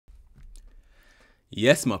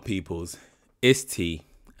Yes, my peoples, it's T,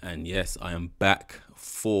 and yes, I am back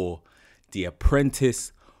for the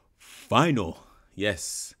Apprentice final.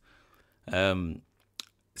 Yes. Um.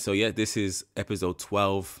 So yeah, this is episode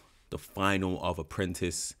 12, the final of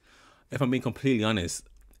Apprentice. If I'm being completely honest,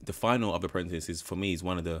 the final of Apprentice is for me is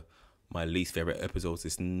one of my least favorite episodes.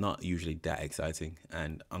 It's not usually that exciting,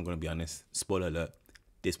 and I'm gonna be honest. Spoiler alert: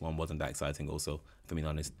 this one wasn't that exciting. Also, if I'm being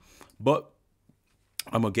honest, but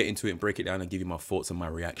I'm going to get into it and break it down and give you my thoughts and my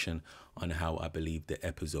reaction on how I believe the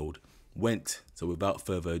episode went. So without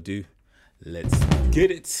further ado, let's get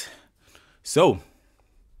it. So,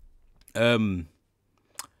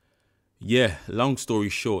 yeah, long story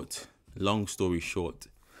short, they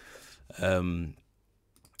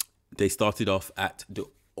started off at the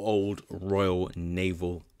Old Royal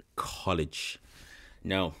Naval College.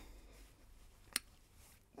 Now,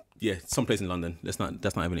 yeah, someplace in London. That's not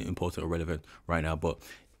even important or relevant right now. But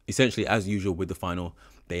essentially, as usual with the final,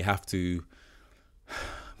 they have to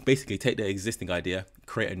basically take their existing idea,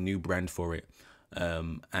 create a new brand for it,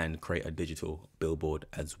 and create a digital billboard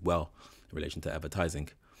as well in relation to advertising.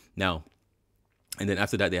 Now, and then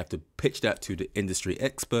after that, they have to pitch that to the industry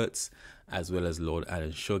experts as well as Lord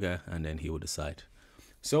Alan Sugar, and then he will decide.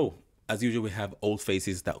 So, as usual, we have old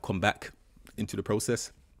faces that come back into the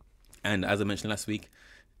process. And as I mentioned last week,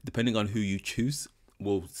 depending on who you choose,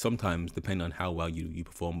 will sometimes depend on how well you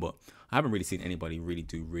perform. But I haven't really seen anybody really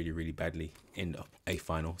do really badly in a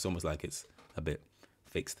final. It's almost like it's a bit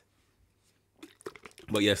fixed.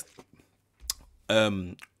 But yes,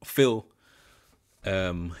 Phil,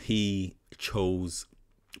 he chose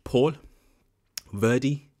Paul,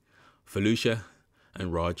 Verdi, Felicia,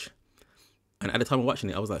 and Raj. And at the time of watching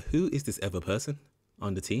it, I was like, who is this other person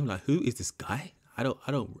on the team? Like, who is this guy? I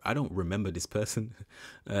don't remember this person,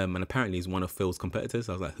 and apparently he's one of Phil's competitors.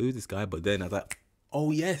 I was like, who's this guy? But then I was like,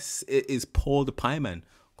 oh yes, it is Paul the Pie Man.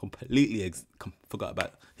 Completely forgot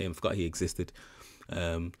about him. Forgot he existed.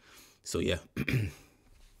 So yeah,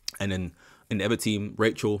 and then in the other team,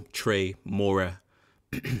 Rachel, Trey, Maura,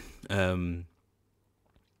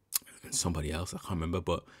 somebody else I can't remember,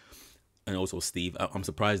 but and also Steve. I'm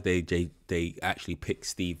surprised they actually picked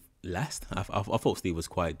Steve last. I thought Steve was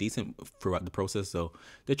quite decent throughout the process, so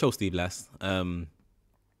they chose Steve last.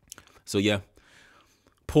 So yeah,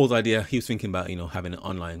 Paul's idea, he was thinking about having an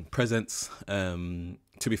online presence. To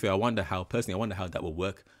be fair, I wonder how that will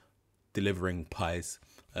work, delivering pies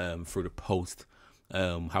through the post.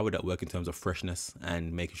 How would that work in terms of freshness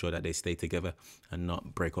and making sure that they stay together and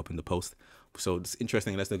not break up in the post? So it's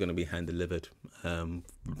interesting unless they're going to be hand delivered,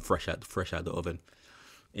 fresh out the oven.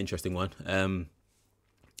 Interesting one.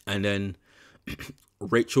 And then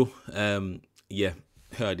Rachel, yeah,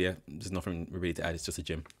 her idea, there's nothing really to add. It's just a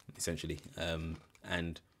gym, essentially.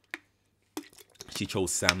 And she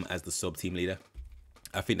chose Sam as the sub-team leader.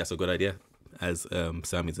 I think that's a good idea, as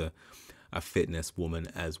Sam is a fitness woman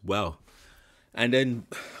as well. And then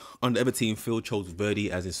on the other team, Phil chose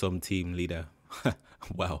Verdi as his sub-team leader.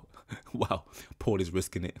 Wow. Paul is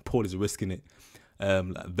risking it.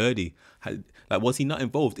 Verdi, was he not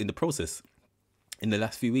involved in the process? In the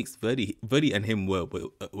last few weeks, Verdi and him were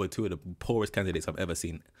two of the poorest candidates I've ever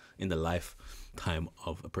seen in the lifetime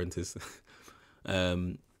of Apprentice.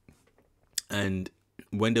 And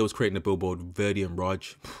when they was creating the billboard, Verdi and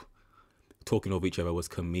Raj talking over each other was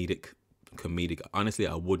comedic. Honestly,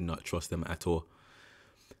 I would not trust them at all.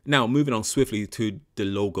 Now, moving on swiftly to the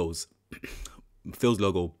logos. Phil's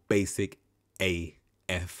logo, basic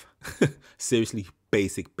AF. Seriously,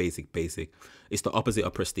 basic. It's the opposite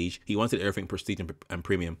of prestige. He wanted everything prestige and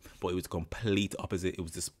premium, but it was complete opposite. It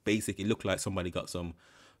was just basic. It looked like somebody got some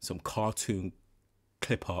cartoon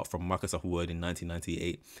clip art from Microsoft Word in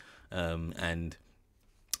 1998, and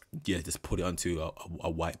yeah, just put it onto a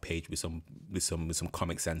white page with some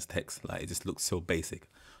Comic Sans text. Like, it just looked so basic.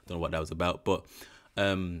 Don't know what that was about, but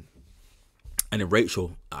and then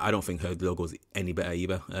Rachel, I don't think her logo is any better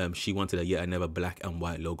either. She wanted a yet another black and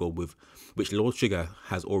white logo, with which Lord Sugar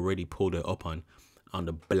has already pulled her up on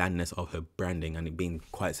the blandness of her branding and it being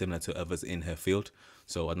quite similar to others in her field.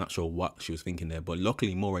 So I'm not sure what she was thinking there. But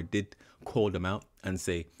luckily, Maura did call them out and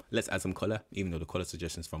say, let's add some color, even though the color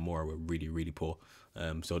suggestions from Maura were really poor.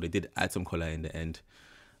 So they did add some color in the end.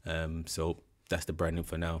 So that's the branding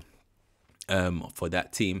for now. For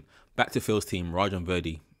that team, back to Phil's team, Raj and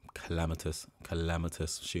Verdi. Calamitous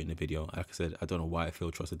shooting the video. Like I said, I don't know why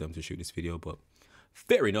Phil trusted them to shoot this video, but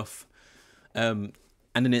fair enough. And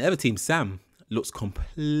then the other team, Sam, looks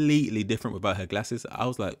completely different without her glasses. I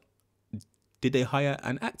was like, did they hire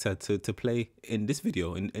an actor to play in this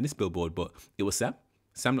video, in this billboard? But it was Sam.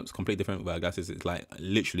 Sam looks completely different without glasses. It's like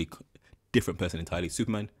literally different person entirely.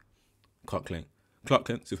 Superman, can't claim. Clark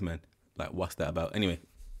Kent, Superman. Like, what's that about? Anyway,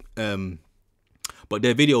 but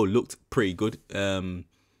their video looked pretty good, in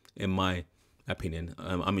my opinion.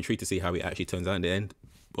 I'm intrigued to see how it actually turns out in the end.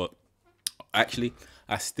 But actually,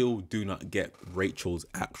 I still do not get Rachel's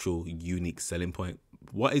actual unique selling point.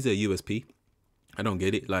 What is her USP? I don't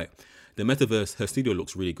get it. Like, the metaverse, her studio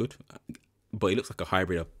looks really good, but it looks like a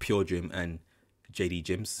hybrid of Pure Gym and JD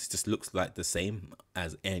Gyms. It just looks like the same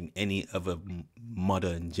as any other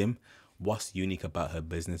modern gym. What's unique about her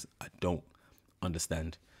business? I don't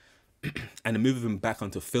understand. And then moving back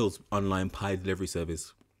onto Phil's online pie delivery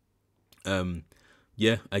service.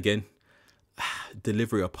 Yeah, again,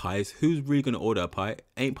 delivery of pies. Who's really gonna order a pie?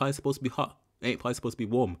 Ain't pie supposed to be hot? Ain't pie supposed to be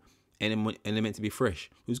warm? And they're meant to be fresh?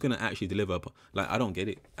 Who's gonna actually deliver? Like, I don't get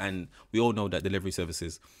it. And we all know that delivery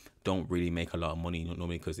services don't really make a lot of money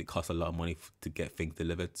normally because it costs a lot of money to get things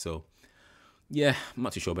delivered. So yeah, I'm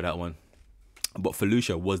not too sure about that one. But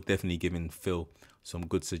Felicia was definitely giving Phil some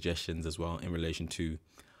good suggestions as well in relation to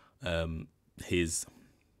his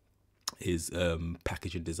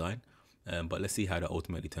packaging design. But let's see how that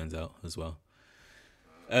ultimately turns out as well.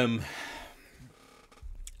 And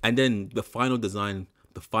then the final design,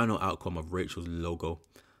 the final outcome of Rachel's logo.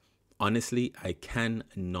 Honestly, I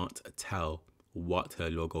cannot tell what her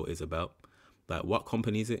logo is about. Like, what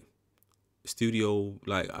company is it? Studio,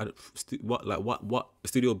 like, what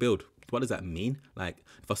studio build? What does that mean? Like,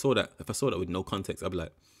 if I saw that with no context, I'd be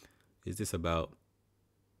like, is this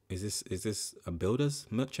a builder's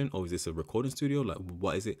merchant, or is this a recording studio? Like,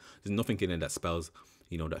 what is it? There's nothing in it that spells,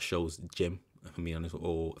 that shows gym, if I'm being honest,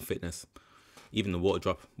 or fitness. Even the water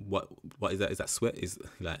drop, what is that? Is that sweat? Is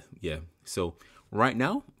like, yeah. So right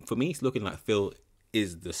now, for me, it's looking like Phil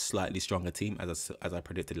is the slightly stronger team, as I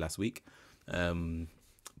predicted last week.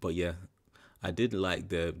 But yeah, I did like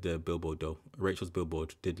the billboard though. Rachel's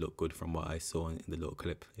billboard did look good from what I saw in the little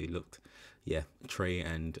clip. It looked, yeah, Trey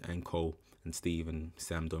and Cole and Steve and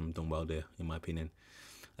Sam done well there, in my opinion.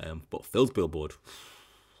 But Phil's billboard,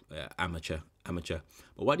 amateur. But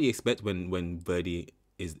what do you expect when Verdi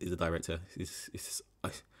is the director? It's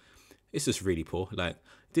just really poor. Like,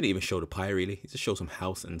 it didn't even show the pie really. It just showed some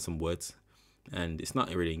house and some words, and it's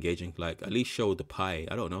not really engaging. Like, at least show the pie.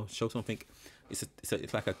 I don't know. Show something. It's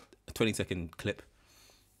like a 20-second clip.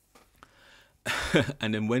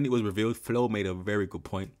 And then when it was revealed, Flo made a very good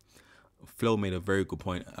point.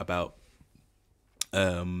 About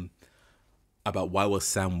why was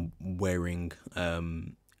Sam wearing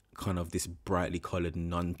kind of this brightly colored,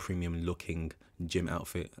 non-premium looking gym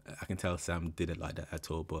outfit. I can tell Sam didn't like that at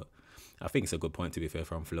all, but I think it's a good point, to be fair,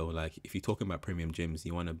 from Flo. Like, if you're talking about premium gyms,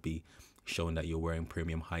 you want to be showing that you're wearing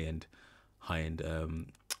premium high-end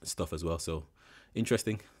stuff as well. So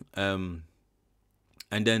interesting. And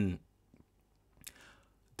then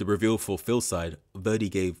the reveal for Phil's side, Verdi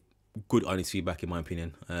gave good honest feedback, in my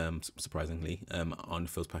opinion, surprisingly, on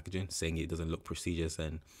Phil's packaging, saying it doesn't look prestigious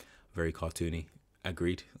and very cartoony.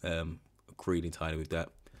 Agreed entirely with that.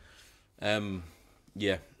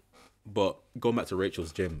 Yeah, but going back to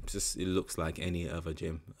Rachel's gym, it looks like any other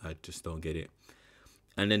gym. I just don't get it.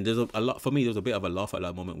 And then there's a lot, for me, there was a bit of a laugh at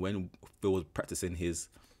that moment when Phil was practicing his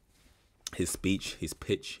speech, his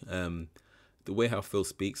pitch. The way how Phil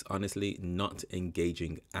speaks, honestly, not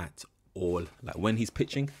engaging at all. Like, when he's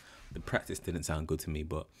pitching, the practice didn't sound good to me.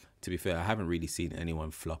 But to be fair, I haven't really seen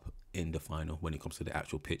anyone flop in the final when it comes to the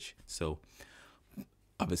actual pitch. So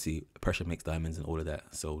obviously, pressure makes diamonds and all of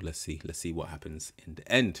that. So let's see what happens in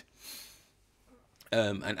the end.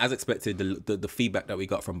 And as expected, the feedback that we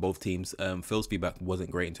got from both teams, Phil's feedback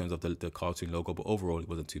wasn't great in terms of the cartoon logo, but overall it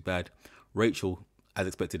wasn't too bad. Rachel, as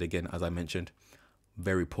expected, again, as I mentioned,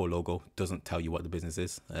 very poor logo, doesn't tell you what the business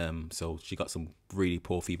is. So she got some really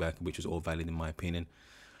poor feedback, which was all valid in my opinion.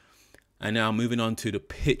 And now moving on to the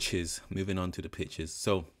pitches.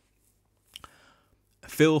 So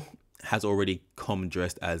Phil has already come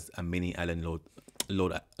dressed as a mini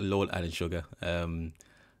Lord Alan Sugar.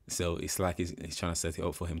 So it's like he's trying to set it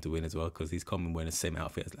up for him to win as well, because he's coming wearing the same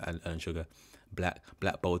outfit as Alan Sugar, black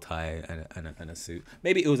bow tie and a suit.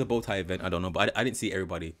 Maybe it was a bow tie event, I don't know, but I didn't see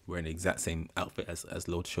everybody wearing the exact same outfit as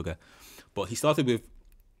Lord Sugar. But he started with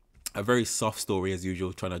a very soft story as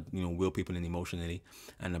usual, trying to wheel people in emotionally,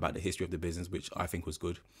 and about the history of the business, which I think was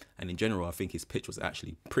good. And in general, I think his pitch was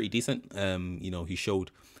actually pretty decent. He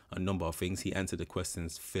showed a number of things. He answered the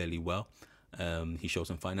questions fairly well. He showed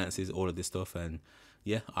some finances, all of this stuff, and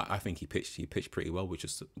yeah, I think he pitched pretty well, which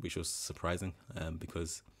was surprising,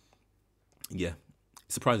 because yeah,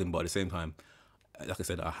 surprising, but at the same time, like I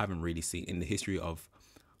said, I haven't really seen in the history of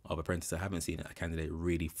Apprentice, I haven't seen a candidate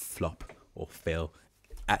really flop or fail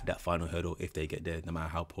at that final hurdle if they get there, no matter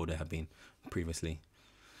how poor they have been previously.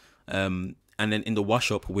 And And then in the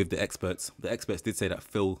wash up with the experts did say that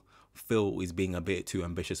Phil is being a bit too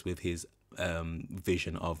ambitious with his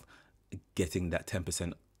vision of getting that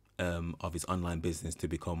 10% of his online business to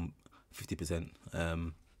become 50%.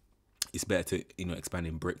 It's better to, you know, expand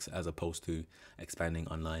in bricks as opposed to expanding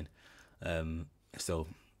online. So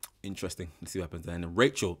interesting. Let's see what happens. And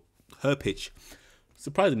Rachel, her pitch,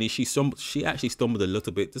 surprisingly, she actually stumbled a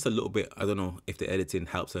little bit, just a little bit. I don't know if the editing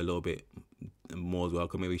helps her a little bit more as well.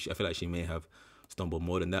 Cause maybe I feel like she may have stumbled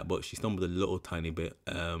more than that, but she stumbled a little tiny bit.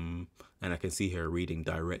 And I can see her reading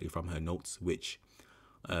directly from her notes, which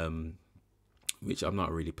I'm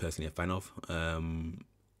not really personally a fan of.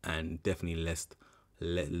 And definitely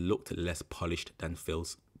looked less polished than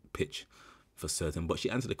Phil's pitch for certain. But she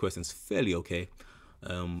answered the questions fairly okay.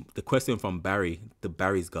 The question from Barry, the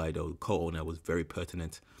Barry's guy, though, co-owner, was very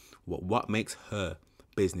pertinent. What makes her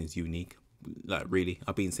business unique? Like, really,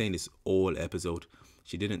 I've been saying this all episode.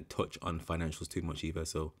 She didn't touch on financials too much either,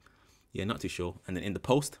 so yeah, not too sure. And then in the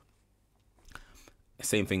post,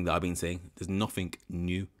 same thing that I've been saying. There's nothing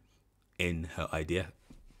new in her idea,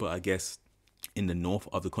 but I guess in the north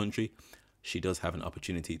of the country, she does have an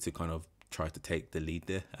opportunity to kind of try to take the lead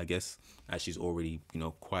there, I guess, as she's already, you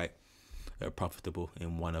know, quite profitable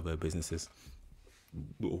in one of her businesses,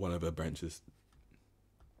 or one of her branches.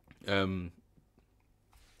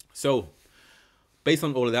 So based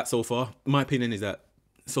on all of that so far, my opinion is that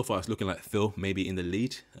so far it's looking like Phil maybe in the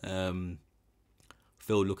lead.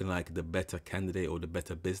 Phil looking like the better candidate or the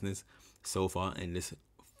better business so far in this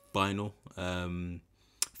final.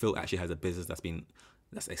 Phil actually has a business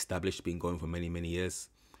that's established, been going for many years.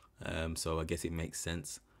 So I guess it makes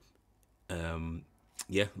sense.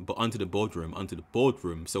 Yeah, but onto the boardroom.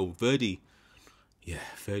 So Verdi,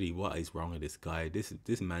 what is wrong with this guy?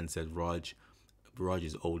 This man said Raj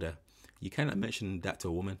is older. You cannot mention that to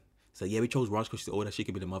a woman. So yeah, we chose Raj because she's older. She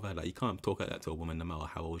could be the mother. Like, you can't talk like that to a woman no matter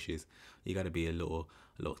how old she is. You got to be a little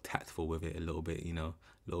tactful with it, a little bit, you know,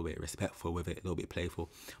 a little bit respectful with it, a little bit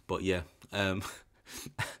playful. But yeah, and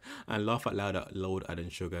laugh out loud at Lord Alan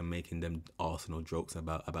Sugar making them Arsenal jokes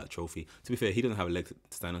about trophy. To be fair, he doesn't have a leg to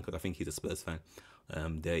stand on because I think he's a Spurs fan.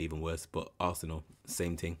 They're even worse. But Arsenal,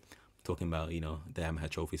 same thing. Talking about, you know, they haven't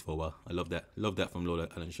had trophies for a while. I love that. Love that from Lord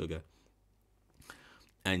Alan Sugar.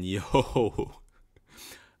 And yo,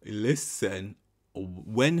 listen,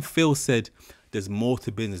 when Phil said there's more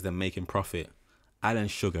to business than making profit, Alan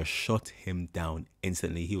Sugar shut him down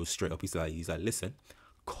instantly. He was straight up. He's like, listen,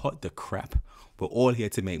 cut the crap. We're all here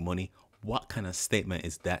to make money. What kind of statement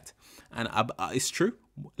is that? And it's true.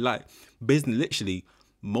 Like, business, literally,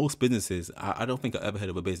 most businesses, I don't think I've ever heard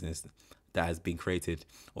of a business that has been created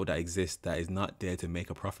or that exists that is not there to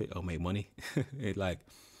make a profit or make money.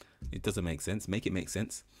 It doesn't make sense. Make it make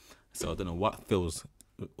sense. So I don't know what Phil's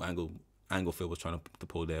angle Phil was trying to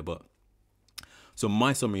pull there. But so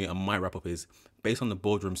my summary and my wrap up is, based on the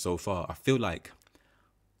boardroom so far, I feel like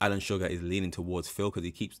Alan Sugar is leaning towards Phil because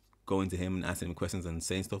he keeps going to him and asking him questions and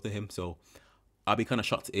saying stuff to him. So I'll be kind of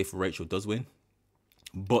shocked if Rachel does win.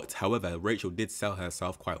 But however, Rachel did sell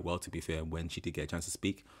herself quite well, to be fair, when she did get a chance to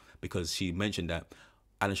speak, because she mentioned that,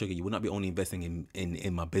 Alan Sugar, you will not be only investing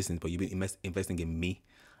in my business, but you'll be investing in me.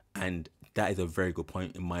 And that is a very good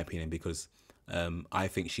point, in my opinion, because I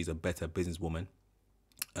think she's a better businesswoman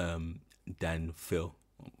than Phil.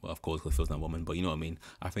 Well, of course, because Phil's not a woman, but you know what I mean.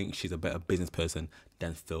 I think she's a better business person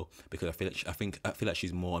than Phil, because I feel like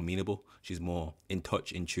she's more amenable. She's more in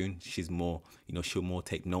touch, in tune. She's more, you know, she'll more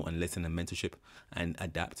take note and listen and mentorship and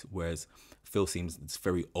adapt. Whereas Phil seems it's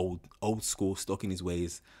very old school, stuck in his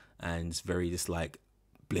ways, and it's very just like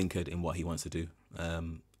blinkered in what he wants to do.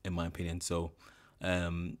 In my opinion, so.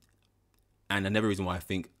 And another reason why I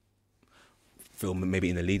think Phil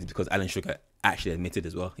maybe in the lead is because Alan Sugar actually admitted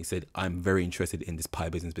as well. He said, I'm very interested in this pie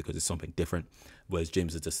business because it's something different, whereas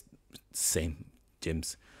gyms are just same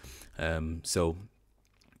gyms. So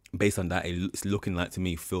based on that, it's looking like to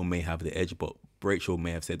me Phil may have the edge, but Rachel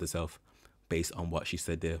may have said herself, based on what she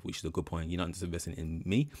said there, which is a good point. You're not just investing in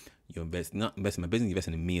me, you're not investing in my business, you're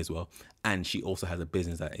investing in me as well. And she also has a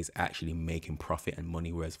business that is actually making profit and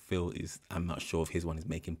money, whereas Phil is, I'm not sure if his one is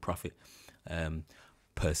making profit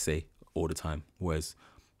per se all the time. Whereas,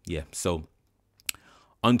 yeah, so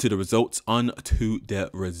on to the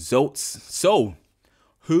results. So,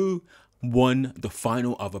 who won the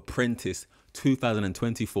final of Apprentice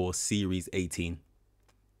 2024 Series 18?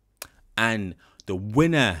 And the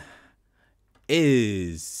winner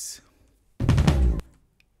is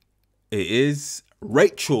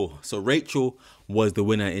Rachel. So Rachel was the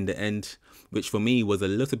winner in the end, which for me was a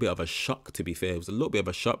little bit of a shock, to be fair. It was a little bit of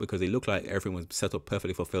a shock because it looked like everything was set up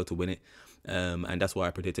perfectly for Phil to win it. And that's why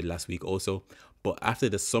I predicted last week also. But after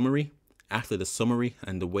the summary after the summary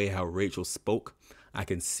and the way how Rachel spoke, I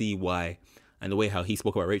can see why, and the way how he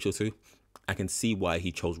spoke about Rachel too, I can see why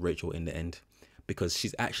he chose Rachel in the end, because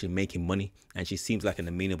she's actually making money and she seems like an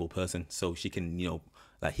amenable person. So she can, you know,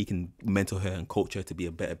 like he can mentor her and coach her to be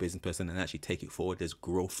a better business person and actually take it forward. There's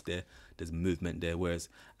growth there, there's movement there. Whereas,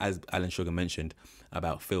 as Alan Sugar mentioned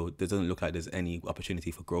about Phil, there doesn't look like there's any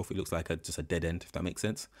opportunity for growth. It looks like just a dead end, if that makes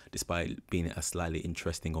sense, despite being a slightly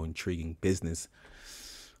interesting or intriguing business.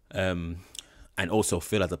 And also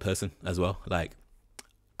Phil as a person as well. Like,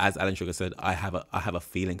 as Alan Sugar said, I have a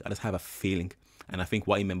feeling. I just have a feeling. And I think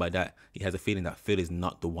what he meant by that, he has a feeling that Phil is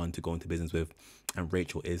not the one to go into business with, and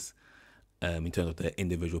Rachel is, in terms of the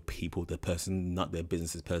individual people, the person, not their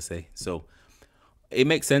businesses per se. So it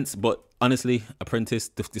makes sense. But honestly, Apprentice,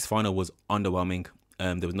 this final was underwhelming.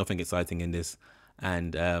 There was nothing exciting in this.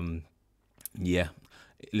 And yeah,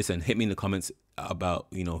 listen, hit me in the comments about,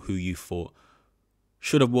 you know, who you thought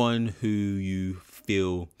should have won, who you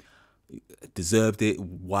feel deserved it,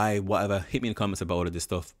 why, whatever. Hit me in the comments about all of this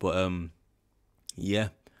stuff. But yeah,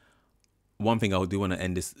 one thing I do want to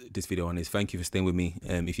end this video on is thank you for staying with me,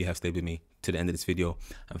 if you have stayed with me to the end of this video,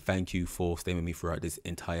 and thank you for staying with me throughout this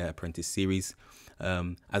entire Apprentice series.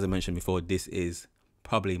 As I mentioned before, this is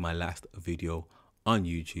probably my last video on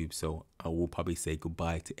YouTube, so I will probably say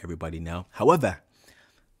goodbye to everybody now. However,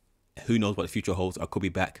 who knows what the future holds. I could be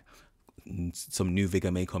back, some new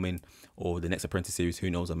vigor may come in, or the next Apprentice series, who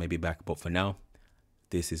knows, I may be back. But for now,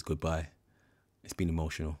 this is goodbye. It's been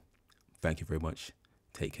emotional. Thank you very much.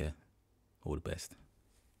 Take care. All the best.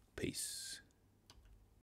 Peace.